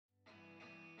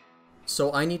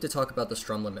So I need to talk about the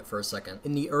strum limit for a second.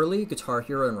 In the early Guitar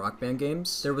Hero and Rock Band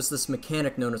games, there was this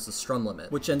mechanic known as the strum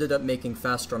limit, which ended up making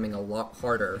fast strumming a lot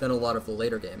harder than a lot of the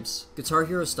later games. Guitar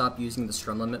Hero stopped using the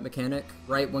strum limit mechanic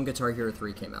right when Guitar Hero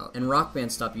 3 came out, and Rock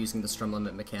Band stopped using the strum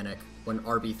limit mechanic when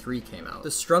RB3 came out.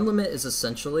 The strum limit is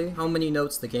essentially how many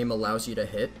notes the game allows you to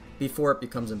hit before it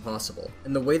becomes impossible.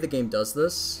 And the way the game does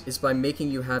this is by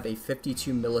making you have a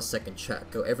 52 millisecond check.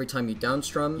 So every time you down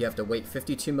strum, you have to wait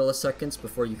 52 milliseconds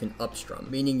before you can up strum,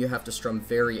 meaning you have to strum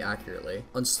very accurately.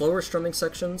 On slower strumming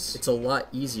sections, it's a lot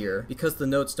easier because the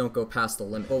notes don't go past the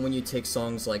limit. But when you take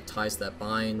songs like Ties That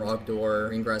Bind, Rogdour,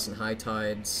 Greengrass and High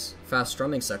Tides, fast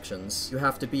strumming sections, you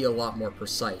have to be a lot more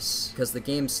precise because the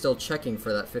game's still checking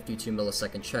for that 52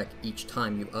 millisecond check each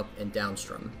time you up and down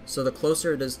strum. So the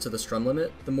closer it is to the strum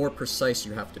limit, the more precise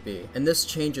you have to be. And this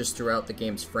changes throughout the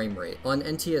game's frame rate. On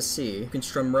NTSC, you can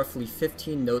strum roughly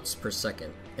 15 notes per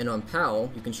second. And on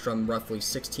PAL, you can strum roughly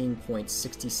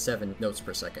 16.67 notes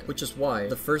per second, which is why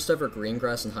the first ever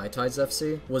Greengrass and High Tides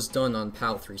FC was done on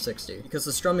PAL 360, because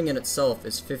the strumming in itself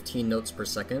is 15 notes per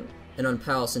second, and on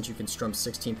PAL, since you can strum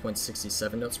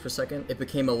 16.67 notes per second, it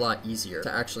became a lot easier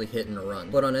to actually hit in a run.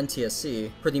 But on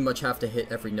NTSC, pretty much have to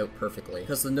hit every note perfectly,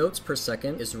 because the notes per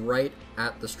second is right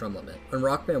at the strum limit. On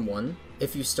Rock Band 1,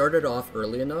 if you started off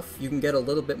early enough, you can get a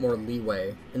little bit more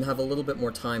leeway and have a little bit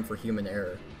more time for human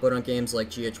error. But on games like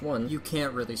GH1, you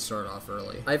can't really start off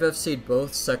early. I've FC'd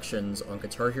both sections on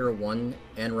Guitar Hero 1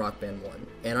 and Rock Band 1,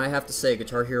 and I have to say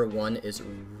Guitar Hero 1 is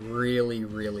really,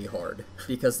 really hard,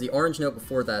 because the orange note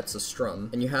before that's a strum,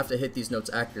 and you have to hit these notes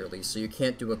accurately, so you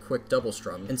can't do a quick double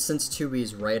strum, and since 2E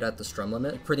is right at the strum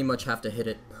limit, you pretty much have to hit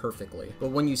it perfectly.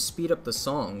 But when you speed up the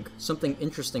song, something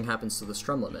interesting happens to the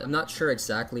strum limit. I'm not sure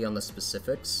exactly on the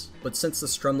specifics, but since the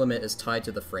strum limit is tied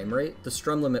to the frame rate, the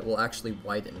strum limit will actually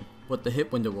widen, but the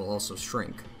hit window will also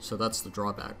shrink, so that's the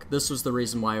drawback. This was the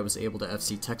reason why I was able to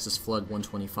FC Texas Flood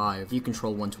 125,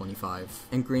 V-Control 125,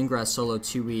 and Greengrass Solo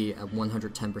 2E at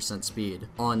 110% speed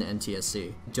on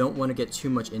NTSC. Don't want to get too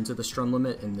much into the strum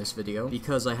limit in this video,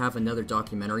 because I have another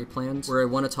documentary planned where I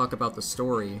want to talk about the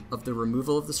story of the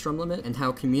removal of the strum limit and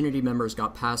how community members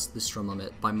got past the strum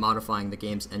limit by modifying the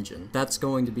game's engine. That's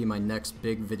going to be my next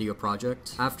big video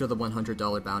project after the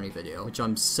 $100 bounty video, which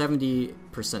I'm 70%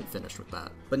 finished with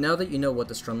that. But now that you know what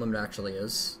the strum limit actually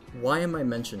is, why am I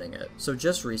mentioning it? So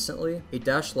just recently, a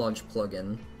Dash Launch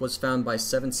plugin was found by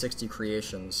 760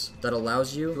 Creations that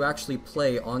allows you to actually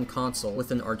play on console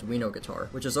with an Arduino guitar,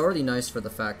 which is already nice for the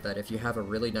fact that if you have a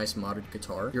really nice modded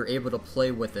guitar, you're able to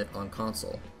play with it on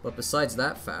console. But besides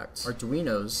that fact,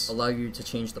 Arduinos allow you to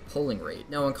change the polling rate.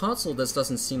 Now on console, this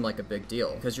doesn't seem like a big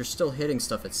deal, because you're still hitting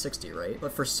stuff at 60, right?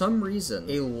 But for some reason,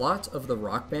 a lot of the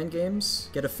Rock Band games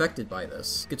get affected by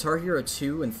this. Guitar Hero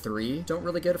 2 and 3 don't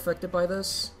really get affected by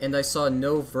this, and I saw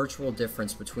no virtual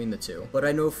difference between the two, but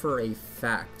I know for a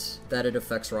fact that it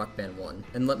affects Rock Band 1,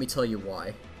 and let me tell you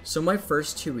why. So my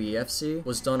first 2E FC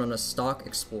was done on a stock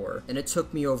Explorer, and it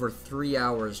took me over 3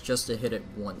 hours just to hit it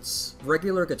once.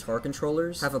 Regular guitar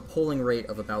controllers have a polling rate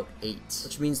of about 8,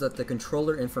 which means that the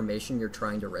controller information you're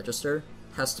trying to register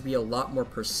has to be a lot more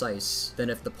precise than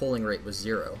if the polling rate was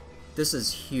 0. This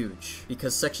is huge,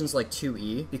 because sections like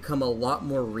 2E become a lot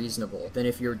more reasonable than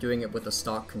if you're doing it with a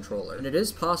stock controller, and it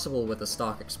is possible with a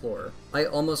stock Explorer. I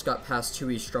almost got past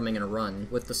 2E strumming in a run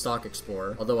with the stock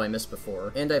Explorer, although I missed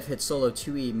before, and I've hit solo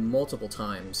 2E multiple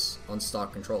times on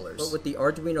stock controllers. But with the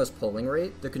Arduino's polling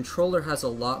rate, the controller has a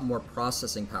lot more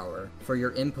processing power for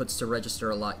your inputs to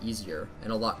register a lot easier,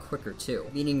 and a lot quicker too,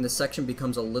 meaning the section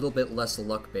becomes a little bit less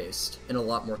luck-based, and a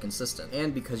lot more consistent.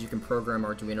 And because you can program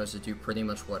Arduinos to do pretty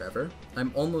much whatever,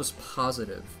 I'm almost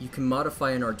positive you can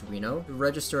modify an Arduino to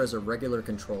register as a regular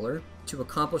controller to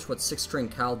accomplish what 6-string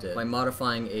Cal did by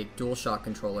modifying a DualShock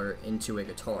controller into a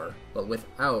guitar, but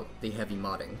without the heavy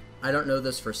modding. I don't know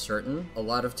this for certain, a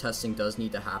lot of testing does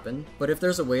need to happen, but if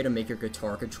there's a way to make your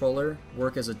guitar controller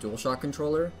work as a DualShock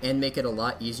controller and make it a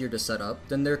lot easier to set up,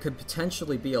 then there could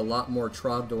potentially be a lot more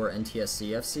Trogdor NTSC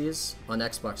FCs on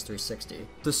Xbox 360.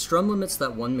 The strum limit's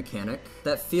that one mechanic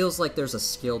that feels like there's a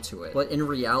skill to it, but in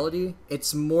reality,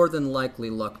 it's more than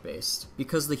likely luck-based,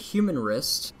 because the human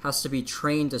wrist has to be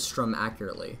trained to strum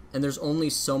accurately, and there's only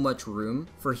so much room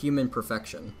for human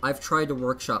perfection. I've tried to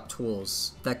workshop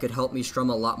tools that could help me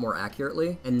strum a lot more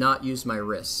accurately and not use my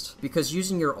wrist, because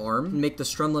using your arm can make the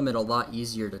strum limit a lot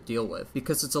easier to deal with,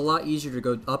 because it's a lot easier to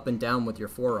go up and down with your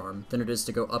forearm than it is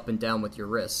to go up and down with your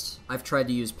wrist. I've tried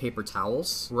to use paper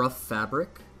towels, rough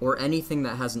fabric, or anything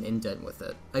that has an indent with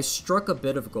it. I struck a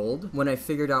bit of gold when I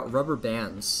figured out rubber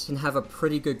bands can have a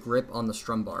pretty good grip on the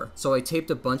strum bar. So I taped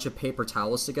a bunch of paper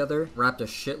towels together, wrapped a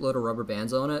shitload of rubber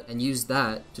bands on it, and used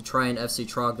that to try and FC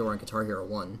Trogdor on Guitar Hero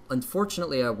 1.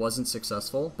 Unfortunately, I wasn't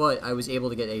successful, but I was able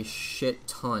to get a shit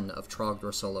ton of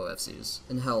Trogdor solo FCs.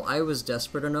 And hell, I was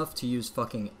desperate enough to use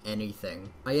fucking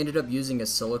anything. I ended up using a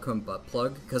silicone butt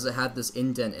plug because it had this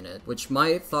indent in it, which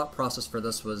my thought process for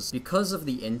this was because of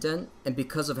the indent and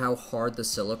because of how hard the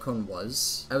silicone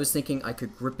was, I was thinking I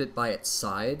could grip it by its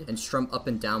side and strum up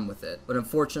and down with it, but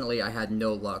unfortunately I had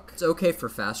no luck. It's okay for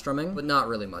fast strumming, but not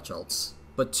really much else.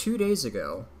 But 2 days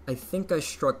ago, I think I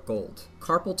struck gold.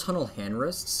 Carpal tunnel hand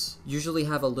wrists usually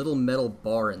have a little metal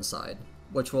bar inside,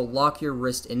 which will lock your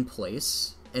wrist in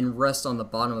place and rest on the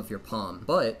bottom of your palm.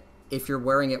 But if you're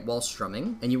wearing it while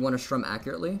strumming and you want to strum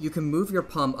accurately, you can move your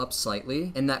palm up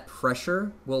slightly and that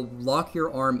pressure will lock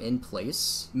your arm in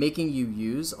place, making you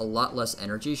use a lot less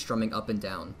energy strumming up and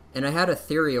down. And I had a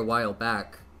theory a while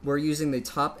back where using the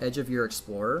top edge of your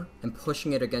Explorer and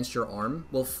pushing it against your arm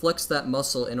will flex that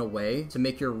muscle in a way to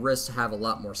make your wrist have a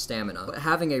lot more stamina. But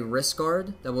having a wrist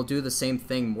guard that will do the same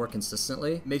thing more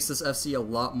consistently makes this FC a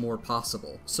lot more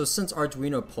possible. So since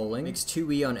Arduino polling makes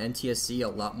 2E on NTSC a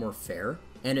lot more fair,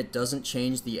 and it doesn't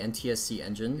change the NTSC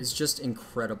engine, is just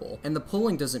incredible. And the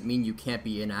polling doesn't mean you can't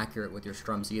be inaccurate with your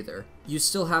strums either. You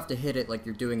still have to hit it like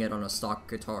you're doing it on a stock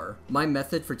guitar. My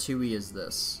method for 2E is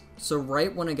this. So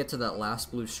right when I get to that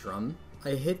last blue strum,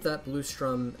 I hit that blue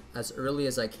strum as early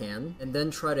as I can, and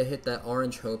then try to hit that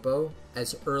orange hopo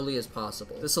as early as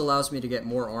possible. This allows me to get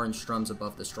more orange strums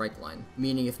above the strike line,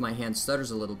 meaning if my hand stutters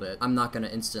a little bit, I'm not gonna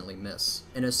instantly miss.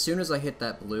 And as soon as I hit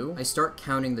that blue, I start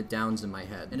counting the downs in my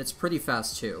head, and it's pretty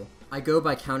fast too. I go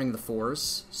by counting the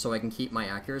 4s, so I can keep my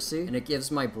accuracy, and it gives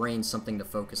my brain something to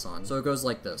focus on. So it goes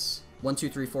like this. 1, 2,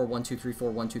 3, 4, 1, 2, 3, 4,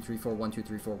 1, 2, 3, 4, 1, 2,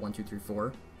 3, 4, 1, 2, 3,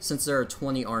 4. Since there are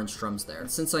 20 orange strums there. And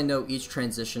since I know each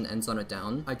transition ends on a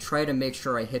down, I try to make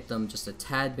sure I hit them just a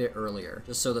tad bit earlier,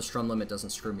 just so the strum limit doesn't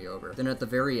screw me over. Then at the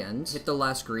very end, hit the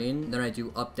last green, then I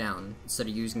do up down instead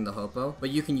of using the hopo.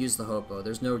 But you can use the hopo,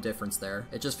 there's no difference there.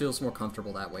 It just feels more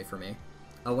comfortable that way for me.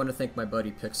 I want to thank my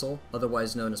buddy Pixel,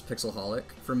 otherwise known as Pixelholic,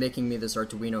 for making me this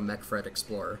Arduino MechFred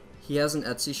Explorer. He has an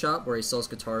Etsy shop where he sells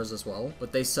guitars as well,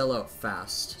 but they sell out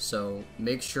fast, so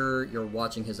make sure you're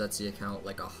watching his Etsy account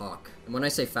like a hawk. And when I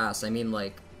say fast, I mean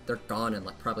like they're gone in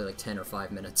probably like 10 or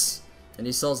 5 minutes. And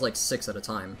he sells like 6 at a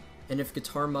time. And if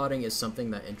guitar modding is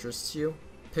something that interests you,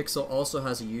 Pixel also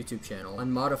has a YouTube channel on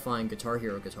modifying Guitar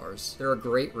Hero guitars. They're a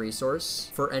great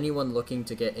resource for anyone looking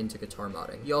to get into guitar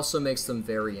modding. He also makes them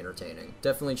very entertaining.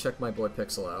 Definitely check my boy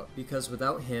Pixel out, because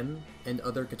without him and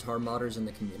other guitar modders in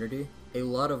the community, a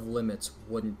lot of limits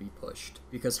wouldn't be pushed.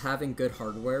 Because having good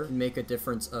hardware can make a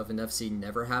difference of an FC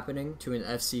never happening to an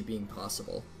FC being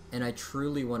possible. And I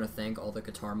truly want to thank all the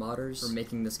guitar modders for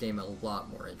making this game a lot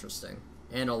more interesting.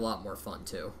 And a lot more fun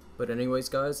too. But anyways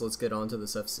guys, let's get on to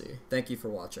this FC. Thank you for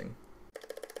watching.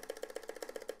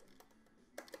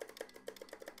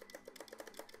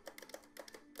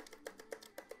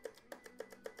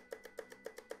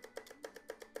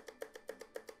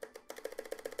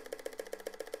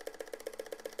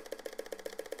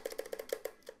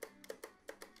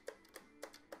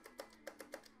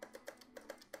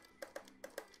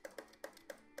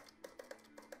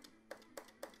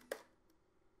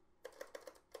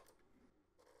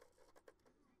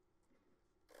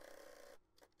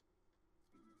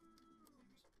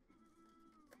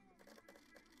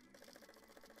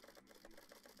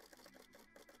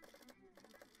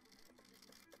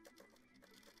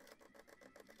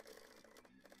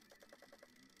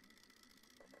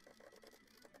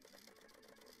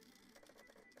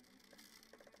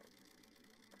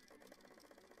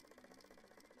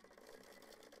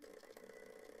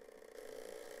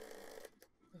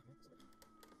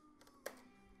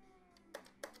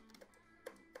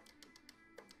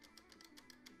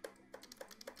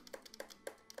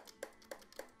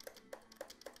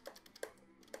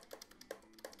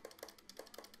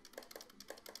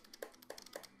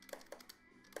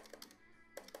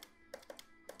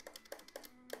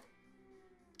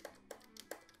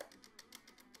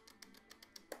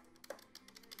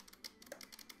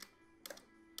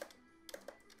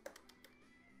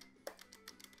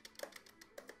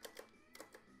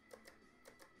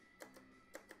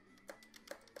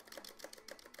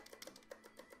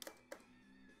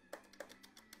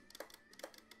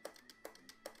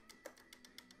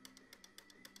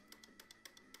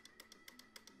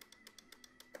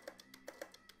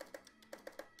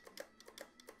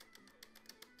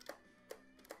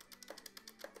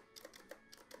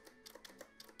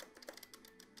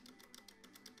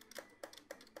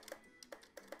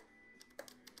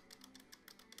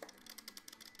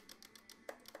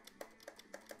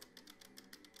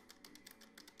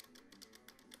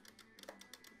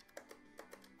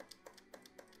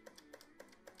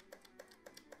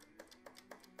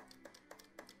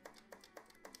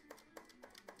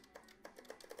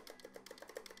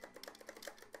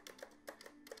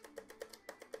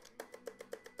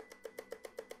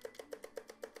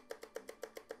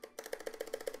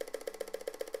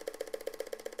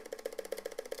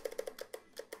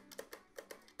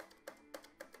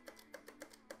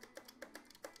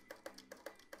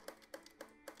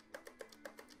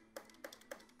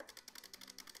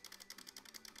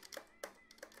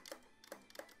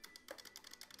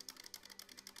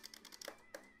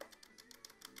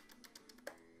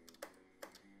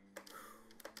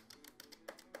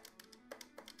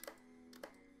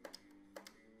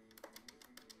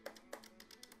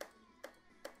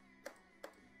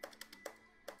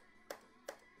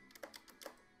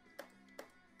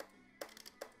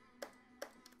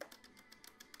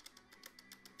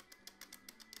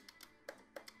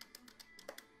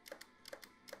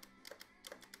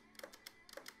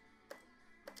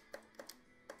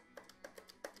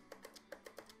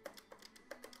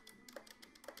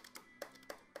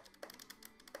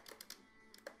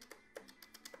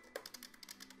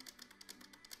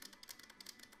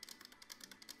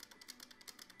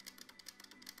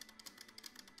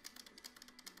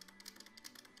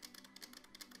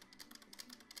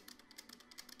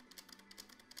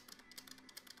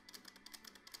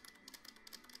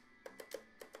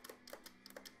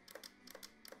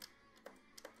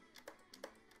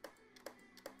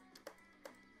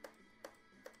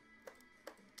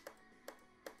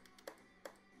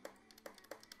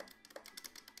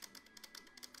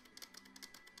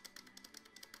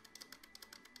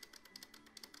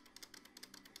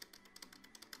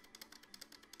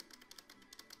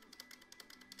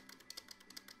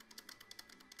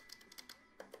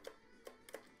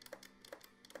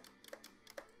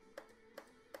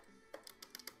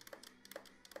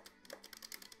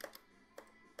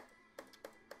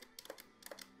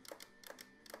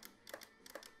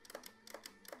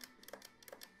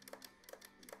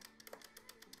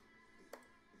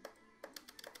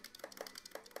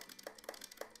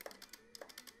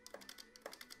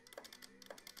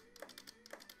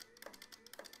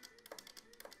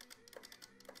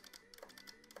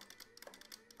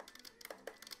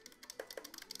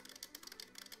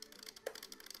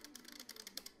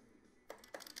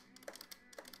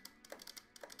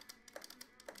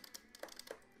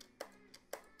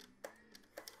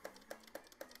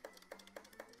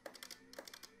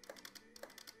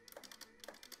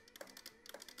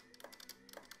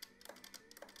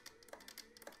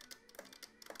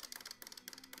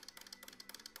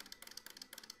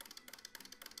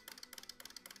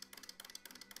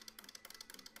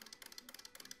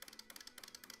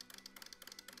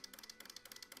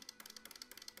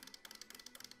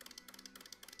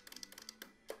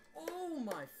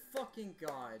 fucking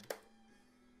god.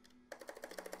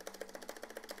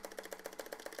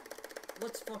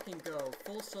 Let's fucking go.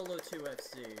 Full solo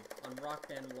 2FC on Rock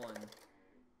Band 1.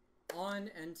 On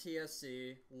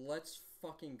NTSC. Let's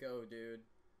fucking go, dude.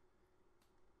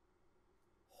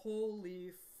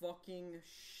 Holy fucking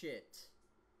shit.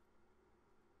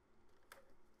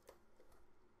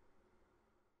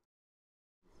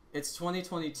 It's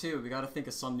 2022, we gotta think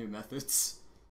of some new methods.